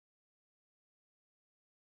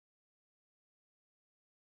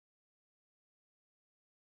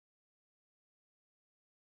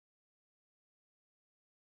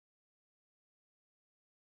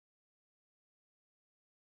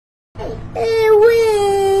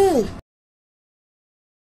Away!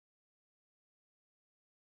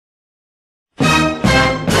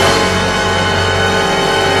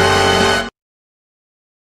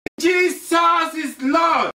 Jesus is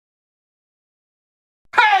Lord.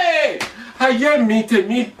 Hey! I hear me to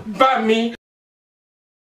me, but me.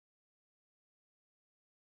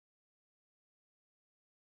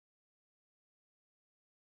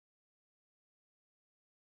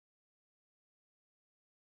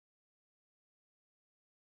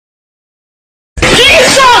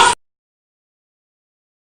 Jesus!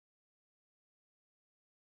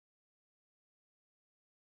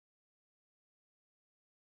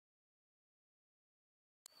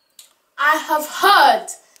 I have heard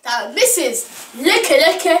that Mrs.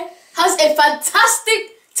 Leke has a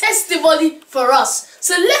fantastic testimony for us.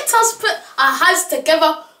 So let us put our hands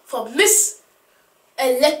together for Miss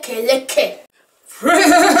Leke. Praise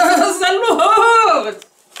the Lord!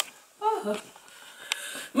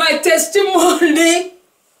 My testimony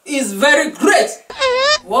is very great.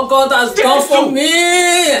 What God has done for me,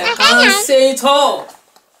 I can't say it all.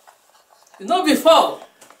 You know, before,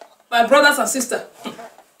 my brothers and sisters,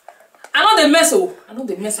 I know they mess, I know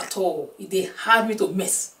they mess at all. They hard me to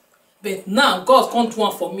mess. But now, God can't do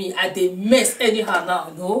one for me. I they mess anyhow now,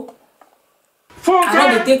 you know. I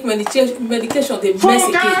know they take medication, they mess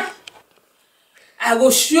again. I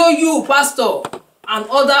will show you, Pastor, and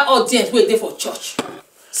other audience wait there for church.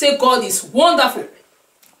 Say God is wonderful.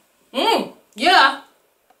 Yeah.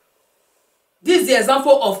 This is the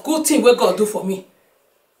example of good thing what God do for me.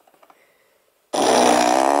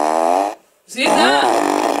 See that?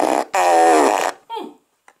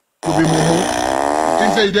 To be mumu. You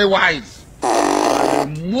think say they wise.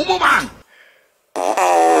 Mumu man.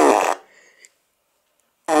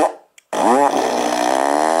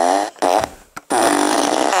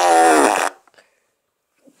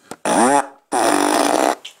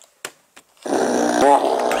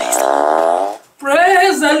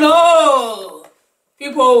 Praise the Lord.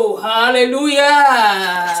 People,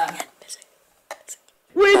 hallelujah.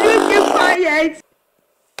 Will you keep quiet?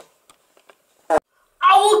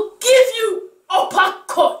 I will give you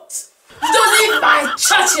uppercut. You don't leave my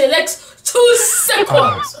church in the next 2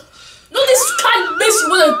 seconds. No, this kind of mess you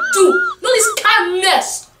want to do. No, this kind of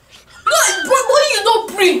mess. No, what do you don't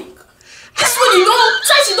bring? This one you don't,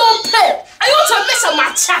 church you don't pay. And you want to mess up my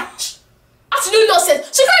church. Absolute nonsense.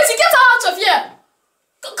 Security, get her out of here.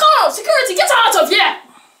 Come on, security, get her out of here.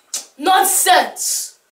 Nonsense.